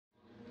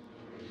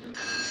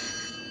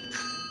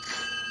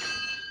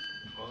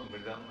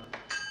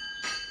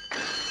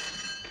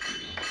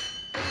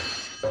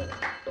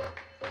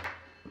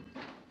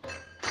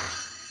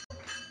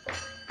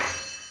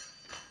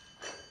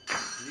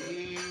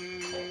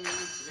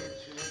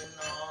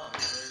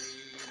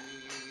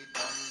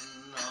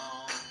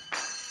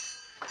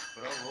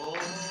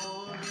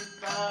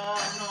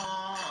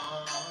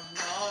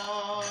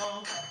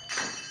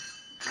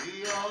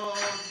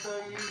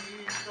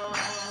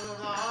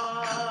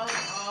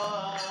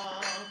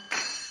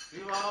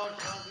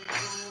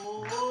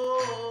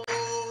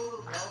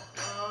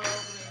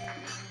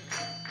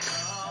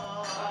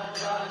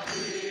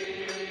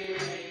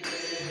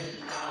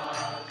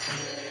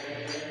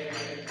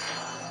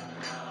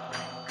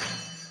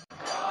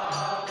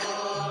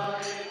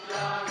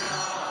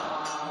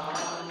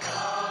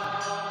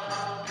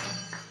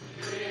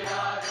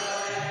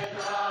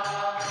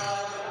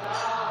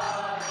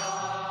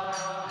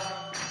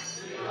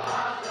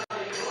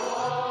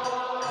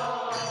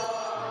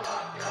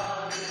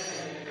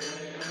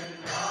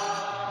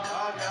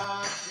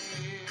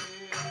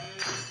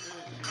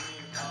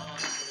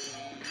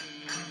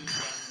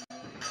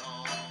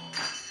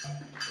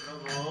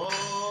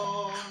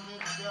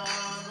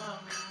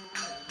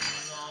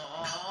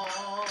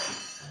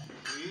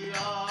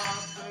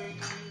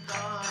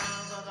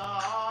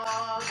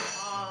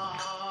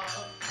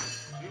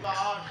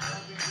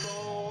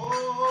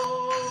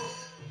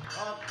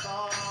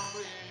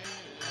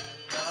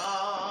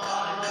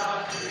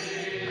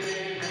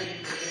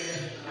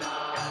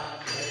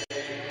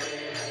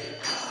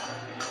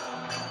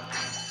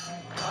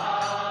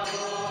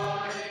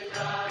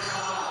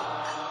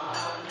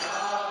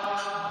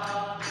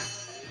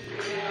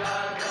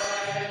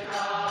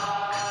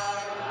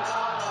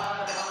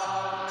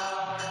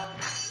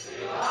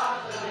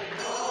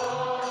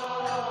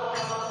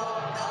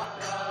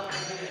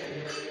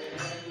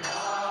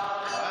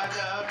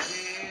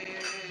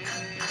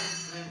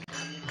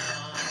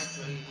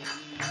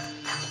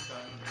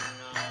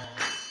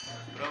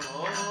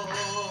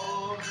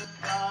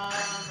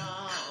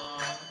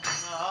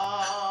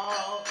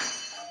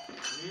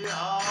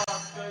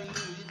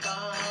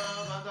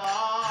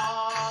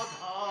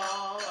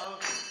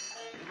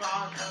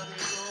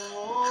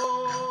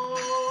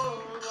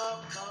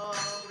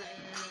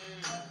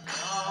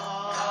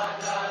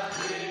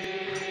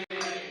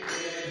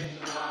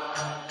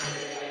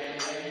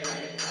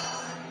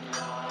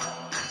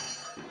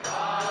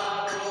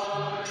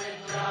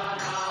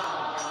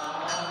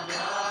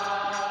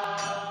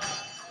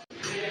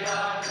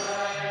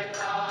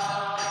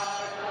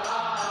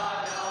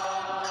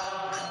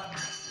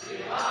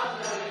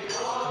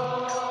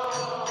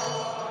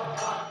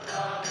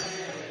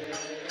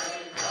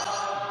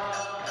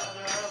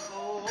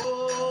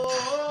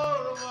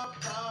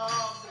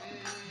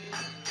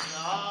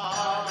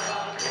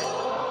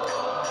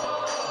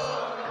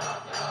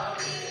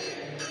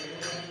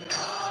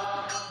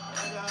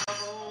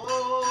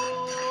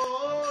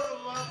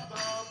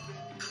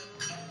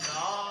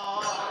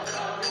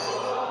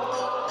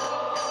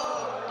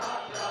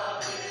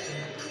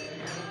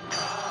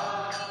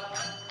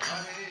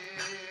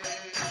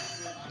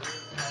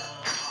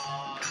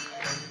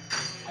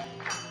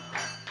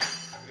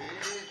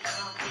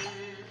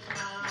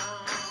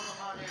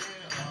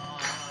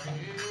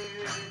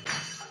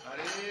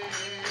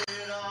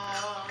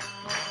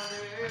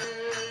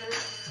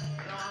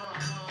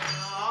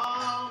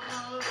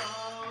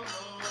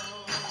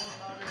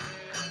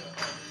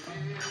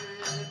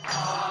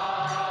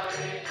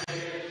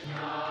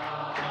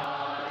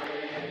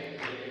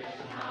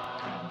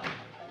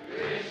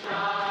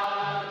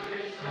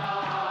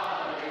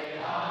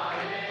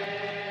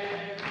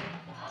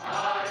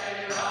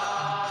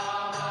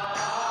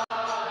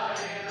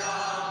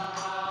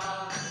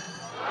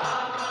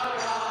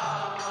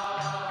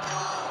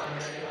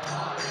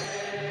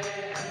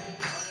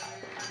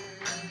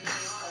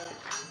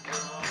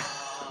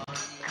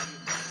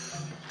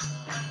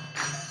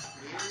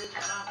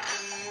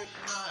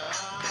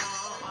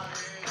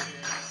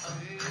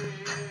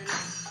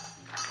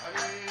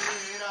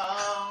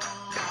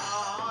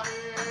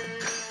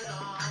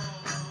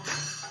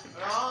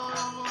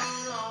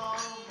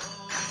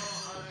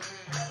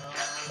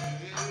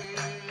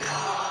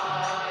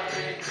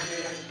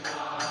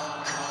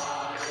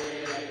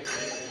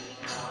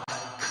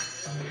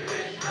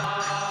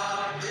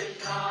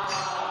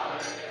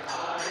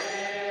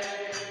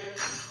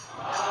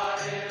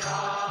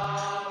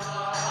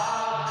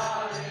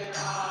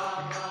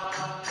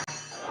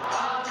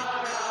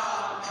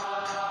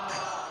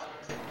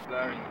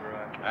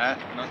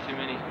Not too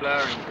many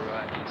flowering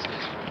varieties.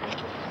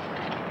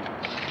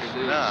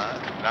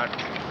 No, not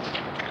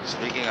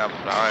speaking of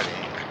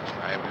flowering,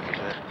 I mean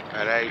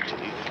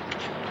variety,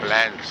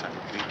 plants and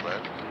people.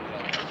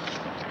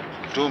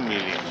 2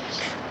 million.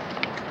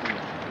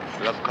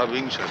 Lakha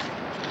Vimshati.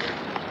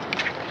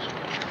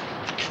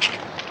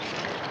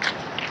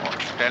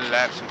 10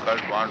 lakhs equal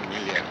to 1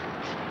 million.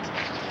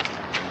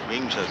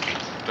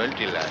 Vimshati,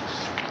 20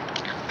 lakhs.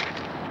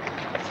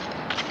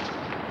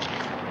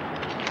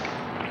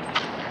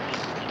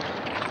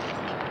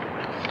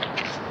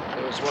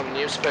 was one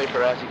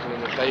newspaper article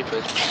in the paper.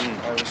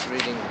 I was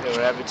reading, they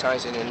were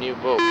advertising a new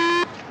book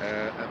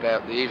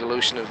about the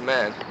evolution of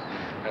man,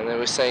 and they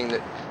were saying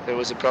that there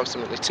was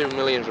approximately 2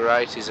 million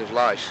varieties of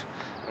life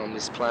on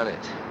this planet.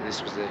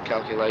 This was the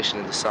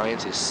calculation of the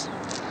scientists.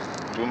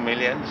 2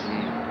 millions?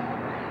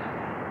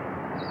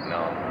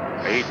 No,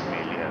 8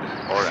 million.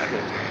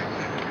 400.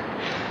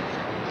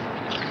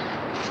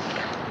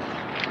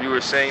 You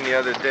were saying the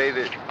other day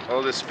that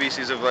all the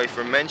species of life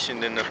are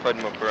mentioned in the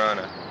Padma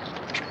Purana.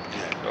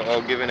 Yeah.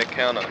 All given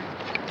account of.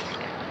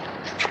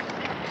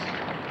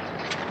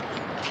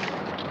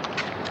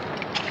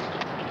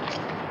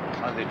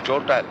 On the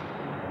total,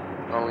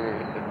 Only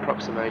an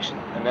approximation.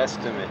 An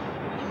estimate.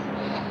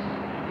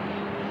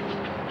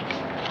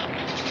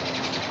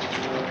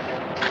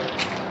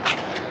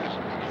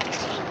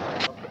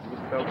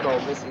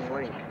 So-called missing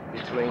link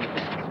between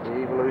the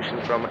evolution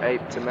from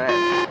ape to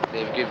man.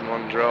 They've given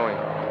one drawing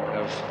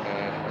of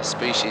a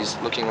species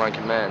looking like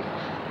a man,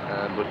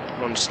 but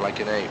hunched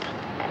like an ape.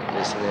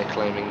 And they're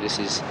claiming this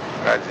is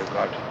that they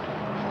got it.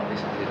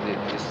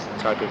 this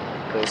type of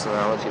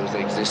personality was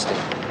existing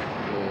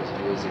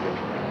years ago.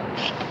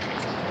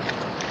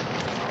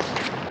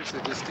 It's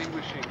a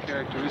distinguishing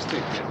characteristic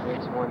that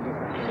makes one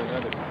different from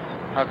another.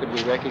 How could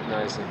we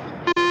recognize them?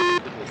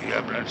 You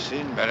have not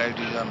seen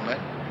varieties of men?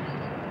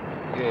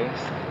 Yes.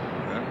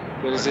 Huh?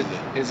 But What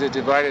is it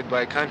divided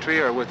by country,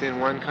 or within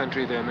one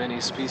country there are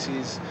many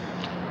species?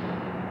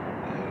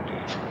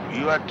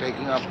 You are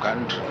taking up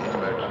country,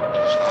 but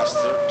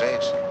Shastra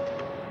takes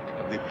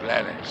the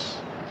planets,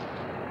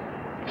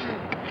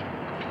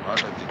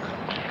 not of the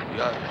country.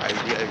 Your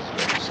idea is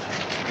very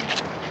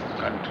simple.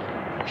 Country,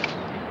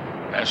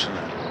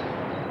 national.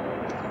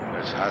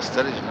 But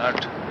Shastra is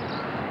not,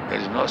 there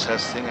is no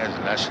such thing as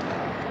national.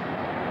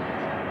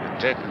 You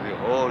take the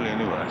whole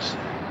universe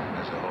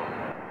as a whole.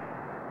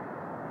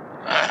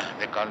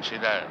 They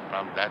consider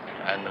from that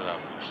angle of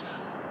view.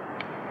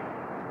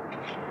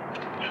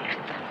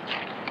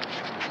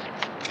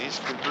 This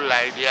people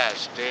idea,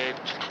 state,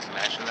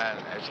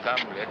 national, has come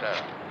later.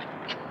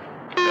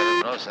 There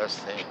is no such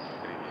thing.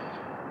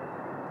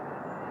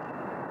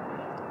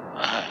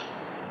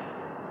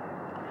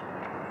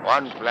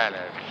 One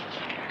planet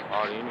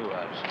or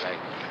universe, like,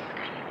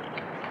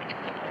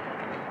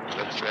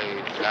 let's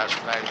say last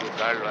night the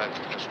girl was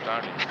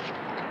astonished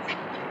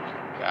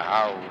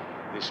how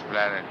this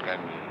planet can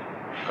be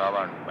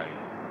governed by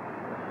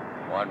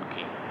one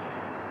king.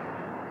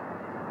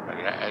 But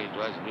it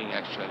was being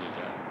actually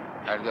done.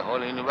 And the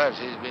whole universe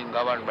is being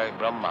governed by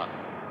Brahma,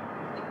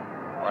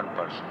 one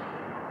person.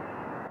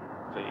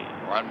 So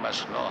one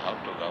must know how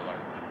to govern.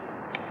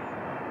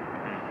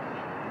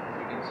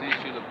 You can see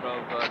Srila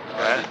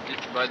Prabhupada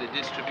by the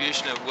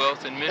distribution of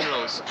wealth and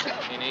minerals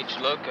in each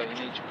loka, in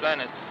each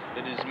planet,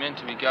 that is meant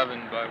to be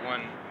governed by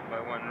one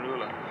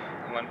ruler.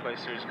 In one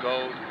place there is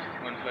gold,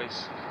 one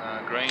place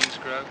grains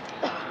grow.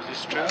 Is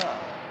this true?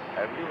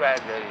 Everywhere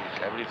there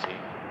is everything.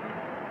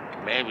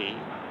 Maybe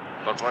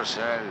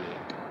proportionally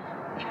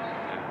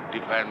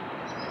different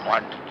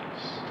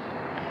quantities.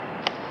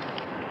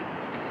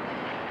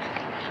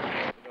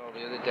 All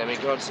the other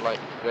demigods, like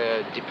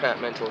their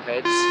departmental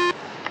heads,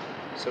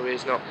 so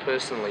he's not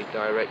personally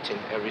directing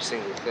every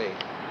single thing.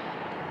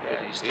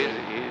 Yeah, he is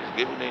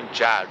given in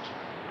charge.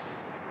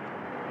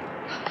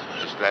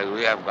 It's like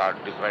we have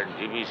got different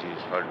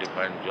divisions for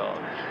different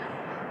zones.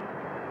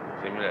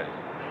 Similarly,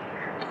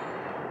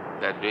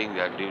 they're doing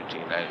their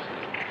duty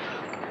nicely.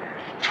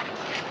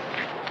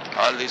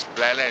 All these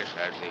planets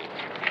are the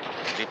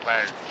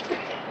different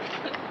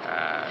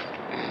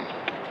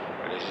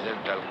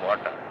residential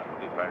quarter,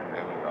 different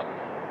demigods.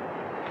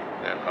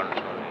 They are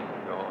controlling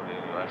the whole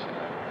universe.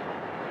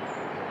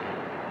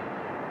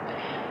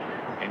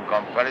 In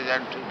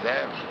comparison to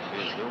them,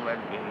 this human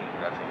being is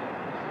nothing.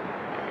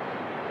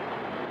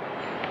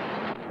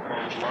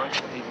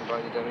 Even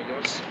by the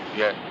demigods.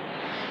 Yes.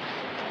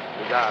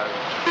 With a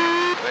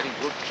very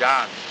good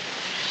chance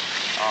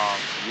of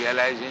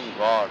realizing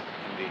God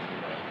in the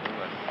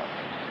human form.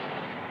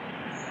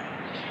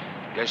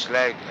 Just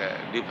like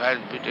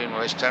difference between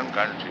Western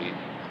countries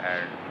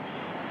and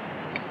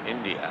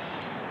India.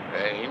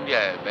 India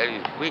has a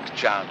very quick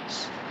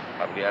chance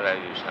of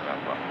realization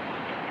of God.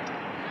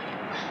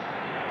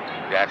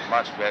 The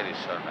atmosphere is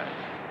so nice.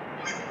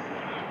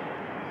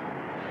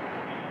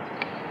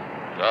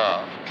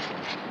 So,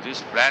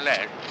 this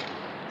planet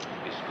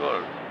is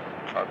good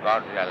for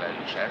God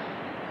realization,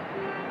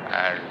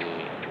 and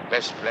the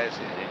best place is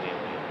in India.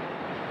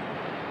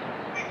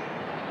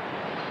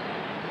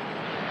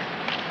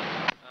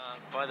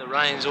 By the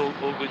rains, all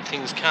good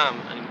things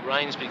come, and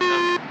rains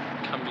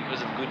come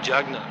because of good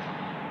jagna.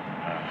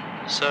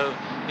 So,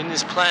 in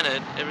this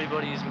planet,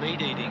 everybody is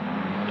meat eating.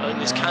 In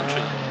this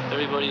country,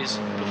 everybody is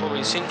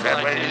performing sinful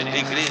That when it is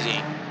activities.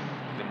 decreasing,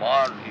 the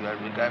more you are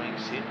becoming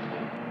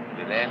sinful,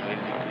 the rain will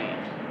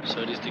decrease.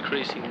 So it is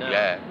decreasing now.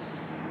 Yeah,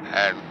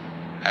 and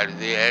at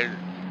the end,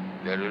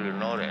 there will be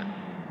no rain.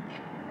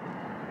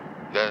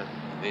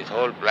 This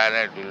whole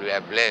planet will be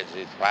ablaze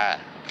with fire.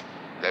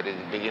 That is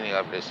the beginning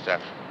of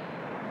destruction.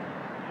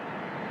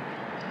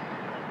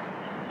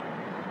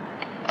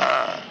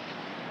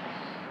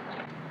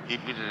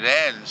 If it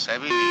rains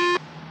heavily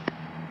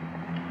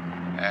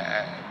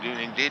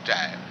during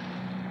daytime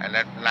and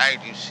at night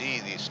you see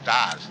the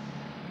stars,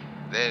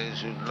 then you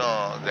should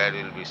know there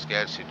will be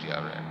scarcity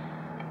of rain.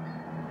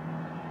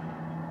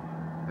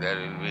 There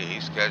will be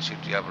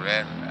scarcity of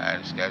rain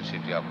and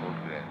scarcity of food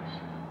grains.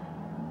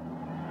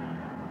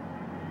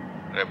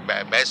 The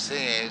best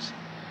thing is,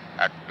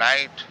 at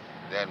night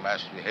there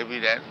must be heavy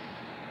rain,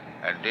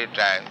 and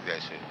daytime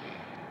there should be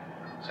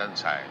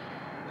sunshine.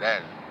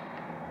 Then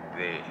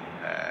the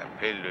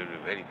field will be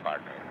very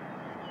fertile.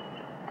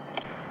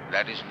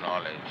 That is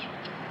knowledge.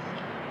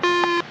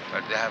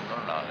 But they have no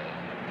knowledge.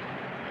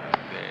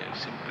 They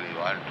simply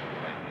want to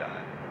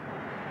enjoy.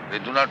 They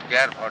do not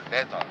care for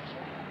death also.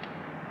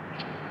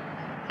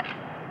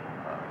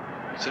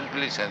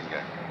 Simply sense.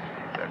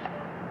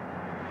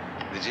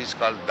 This is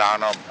called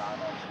dhan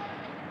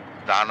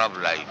of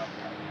life.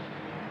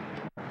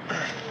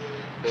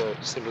 They're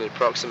simply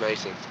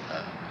approximating.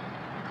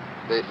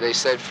 They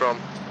said from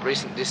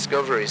recent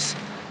discoveries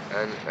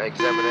and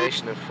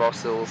examination of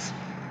fossils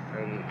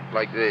and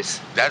like this.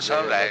 That's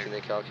all right. Making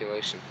the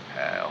calculation.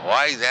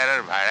 Why there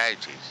are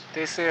varieties?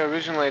 They say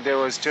originally there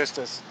was just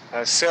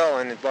a cell,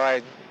 and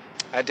by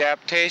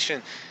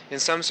adaptation, in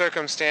some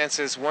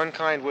circumstances, one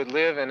kind would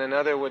live and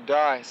another would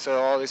die. So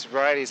all these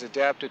varieties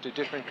adapted to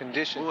different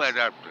conditions. Who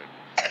adapted?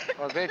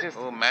 Well, they just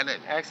Who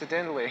managed?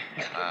 accidentally.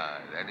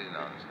 That is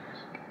nonsense.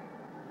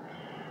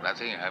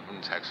 Nothing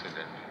happens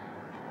accidentally.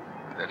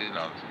 That is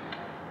nonsense.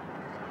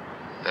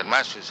 There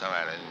must be some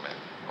arrangement.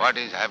 What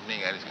is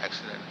happening is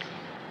accidental.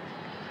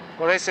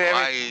 Well, they say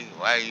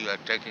Why you are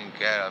taking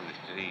care of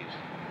the trees?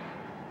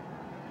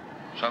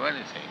 So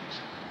many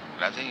things.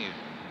 Nothing is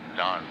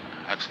done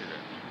accidentally.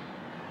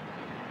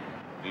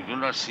 You do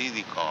not see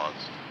the cause.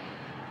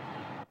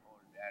 All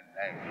that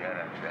time here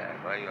and there.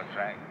 Why you are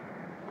trying?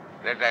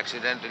 Let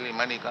accidentally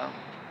money come.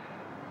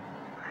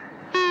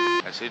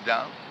 Sit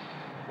down.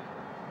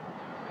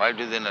 Why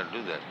do they not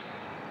do that?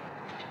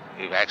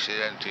 If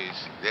accident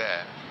is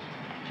there,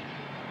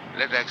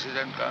 let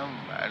accident come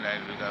and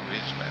I'll become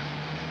rich man.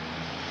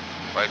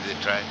 Why do they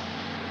try?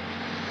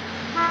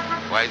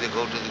 Why they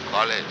go to the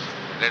college?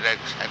 Let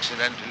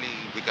accidentally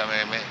become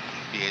MA,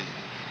 PhD.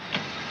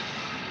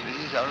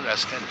 This is all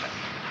rascal time.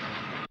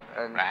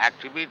 And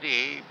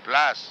activity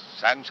plus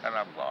sanction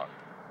of God.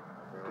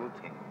 Two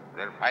things.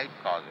 There are 5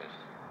 causes.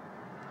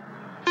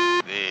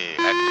 The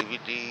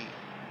activity,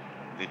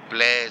 the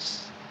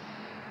place,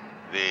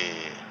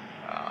 the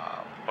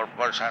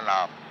proportion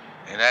of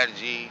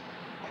energy,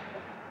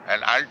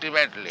 and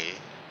ultimately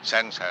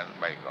sanctioned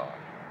by God.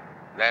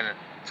 Then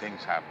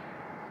things happen.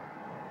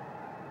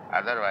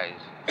 Otherwise,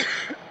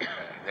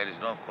 there is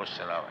no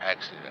question of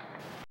accident.